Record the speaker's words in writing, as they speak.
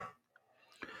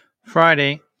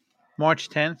Friday, March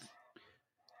 10th,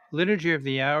 Liturgy of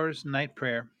the Hours, Night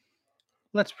Prayer.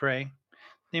 Let's pray. In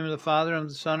the name of the Father, and of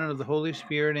the Son, and of the Holy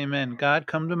Spirit, amen. God,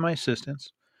 come to my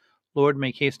assistance. Lord,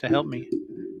 make haste to help me.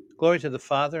 Glory to the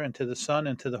Father, and to the Son,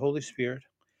 and to the Holy Spirit,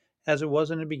 as it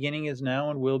was in the beginning, is now,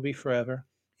 and will be forever.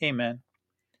 Amen.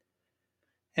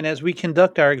 And as we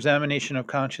conduct our examination of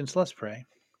conscience, let's pray.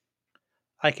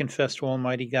 I confess to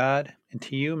Almighty God, and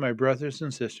to you, my brothers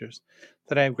and sisters,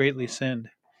 that I have greatly sinned,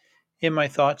 in my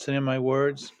thoughts and in my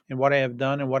words, in what I have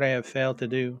done and what I have failed to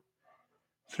do,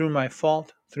 through my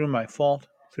fault, through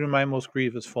my most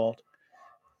grievous fault.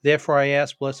 Therefore I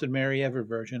ask Blessed Mary, ever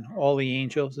Virgin, all the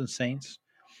angels and saints,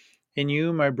 and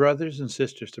you, my brothers and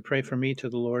sisters, to pray for me to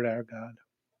the Lord our God.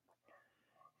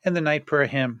 And the night prayer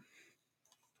hymn.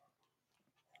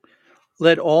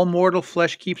 Let all mortal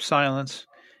flesh keep silence,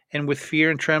 and with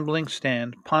fear and trembling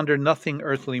stand, ponder nothing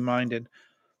earthly minded,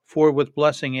 for with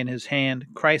blessing in his hand,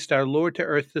 Christ our Lord to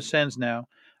earth descends now,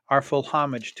 our full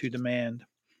homage to demand.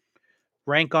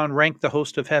 Rank on rank the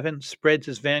host of heaven spreads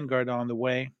his vanguard on the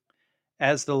way,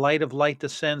 as the light of light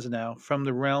descends now from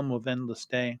the realm of endless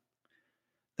day,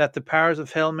 that the powers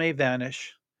of hell may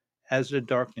vanish as the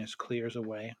darkness clears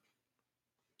away.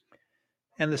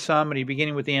 And the psalmody,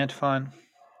 beginning with the antiphon.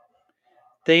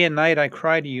 Day and night I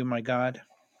cry to you, my God.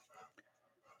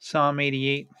 Psalm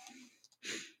 88.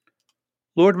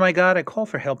 Lord my God, I call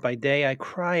for help by day, I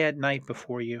cry at night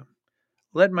before you.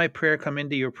 Let my prayer come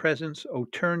into your presence, O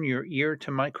turn your ear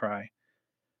to my cry.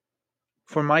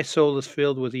 For my soul is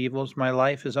filled with evils, my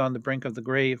life is on the brink of the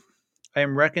grave. I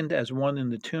am reckoned as one in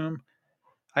the tomb,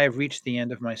 I have reached the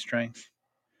end of my strength.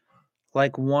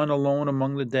 Like one alone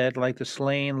among the dead, like the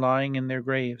slain lying in their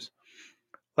graves,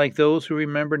 like those who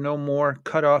remember no more,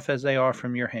 cut off as they are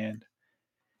from your hand.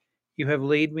 You have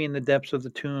laid me in the depths of the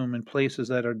tomb, in places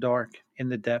that are dark, in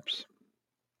the depths.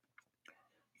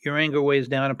 Your anger weighs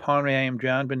down upon me, I am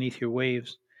drowned beneath your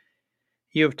waves.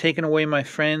 You have taken away my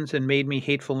friends and made me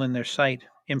hateful in their sight.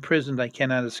 Imprisoned I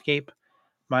cannot escape,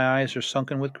 my eyes are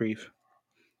sunken with grief.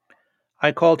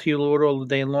 I call to you, Lord, all the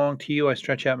day long, to you I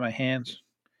stretch out my hands.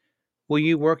 Will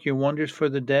you work your wonders for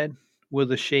the dead? Will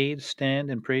the shades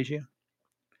stand and praise you?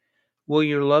 Will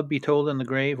your love be told in the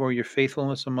grave, or your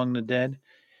faithfulness among the dead?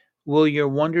 Will your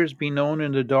wonders be known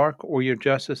in the dark, or your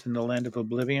justice in the land of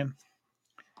oblivion?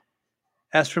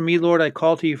 As for me, Lord, I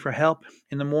call to you for help.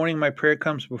 In the morning my prayer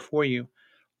comes before you.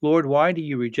 Lord, why do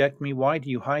you reject me? Why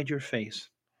do you hide your face?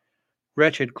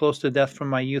 Wretched, close to death from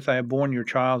my youth, I have borne your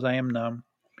trials, I am numb.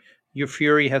 Your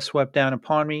fury has swept down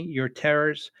upon me, your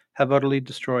terrors have utterly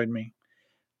destroyed me.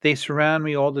 They surround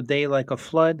me all the day like a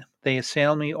flood, they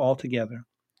assail me altogether.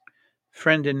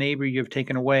 Friend and neighbor you have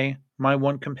taken away, my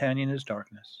one companion is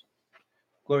darkness.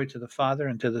 Glory to the Father,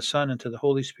 and to the Son, and to the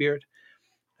Holy Spirit,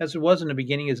 as it was in the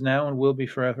beginning, is now, and will be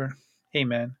forever.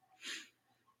 Amen.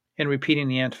 And repeating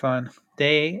the antiphon,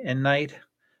 day and night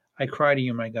I cry to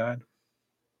you, my God.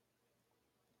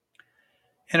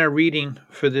 And our reading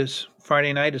for this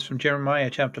Friday night is from Jeremiah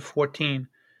chapter 14,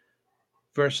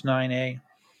 verse 9a.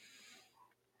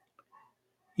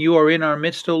 You are in our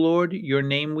midst, O Lord, your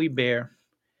name we bear.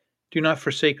 Do not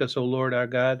forsake us, O Lord our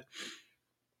God.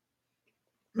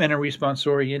 And a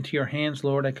responsorial, into your hands,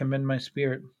 Lord, I commend my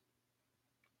spirit.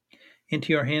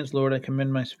 Into your hands, Lord, I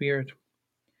commend my spirit.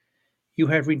 You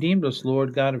have redeemed us,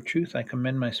 Lord, God of truth, I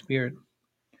commend my spirit.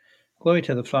 Glory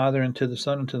to the Father, and to the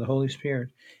Son, and to the Holy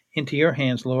Spirit. Into your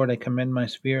hands, Lord, I commend my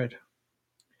spirit.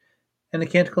 And the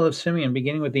Canticle of Simeon,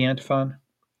 beginning with the antiphon.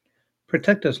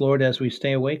 Protect us, Lord, as we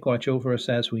stay awake, watch over us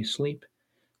as we sleep,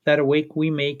 that awake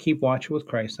we may keep watch with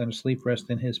Christ, and asleep rest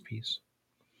in his peace.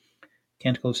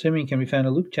 Canticle of Simeon can be found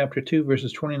in Luke chapter 2,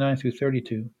 verses 29 through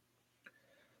 32.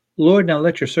 Lord, now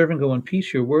let your servant go in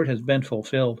peace, your word has been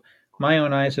fulfilled. My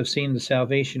own eyes have seen the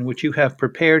salvation which you have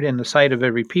prepared in the sight of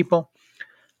every people,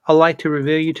 a light to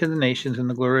reveal you to the nations and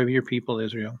the glory of your people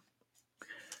Israel.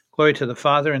 Glory to the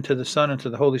Father, and to the Son, and to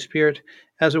the Holy Spirit,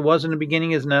 as it was in the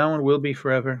beginning, is now, and will be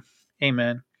forever.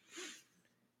 Amen.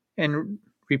 And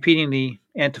repeating the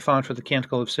antiphon for the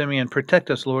Canticle of Simeon,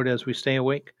 protect us, Lord, as we stay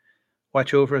awake.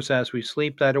 Watch over us as we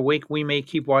sleep, that awake we may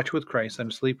keep watch with Christ,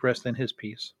 and asleep rest in his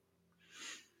peace.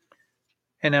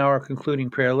 And now our concluding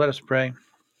prayer. Let us pray.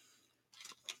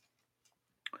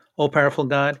 O powerful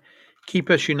God, keep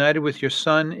us united with your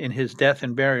Son in his death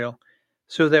and burial,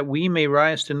 so that we may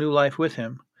rise to new life with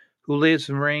him, who lives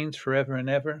and reigns forever and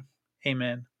ever.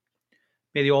 Amen.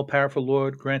 May the all-powerful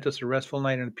Lord grant us a restful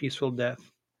night and a peaceful death.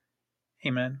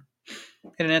 Amen.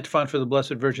 And an antiphon for the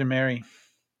Blessed Virgin Mary.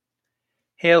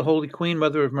 Hail, Holy Queen,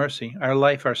 Mother of Mercy, our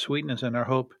life, our sweetness, and our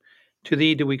hope. To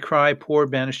thee do we cry, poor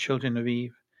banished children of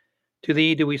Eve. To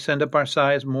thee do we send up our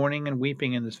sighs, mourning and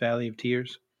weeping in this valley of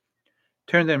tears.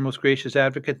 Turn then, most gracious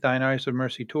Advocate, thine eyes of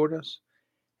mercy toward us,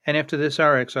 and after this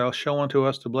our exile show unto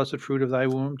us the blessed fruit of thy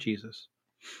womb, Jesus.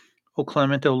 O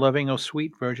clement, O loving, O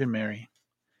sweet Virgin Mary.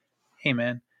 Amen.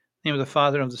 In the name of the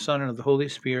Father, and of the Son, and of the Holy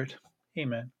Spirit.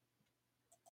 Amen.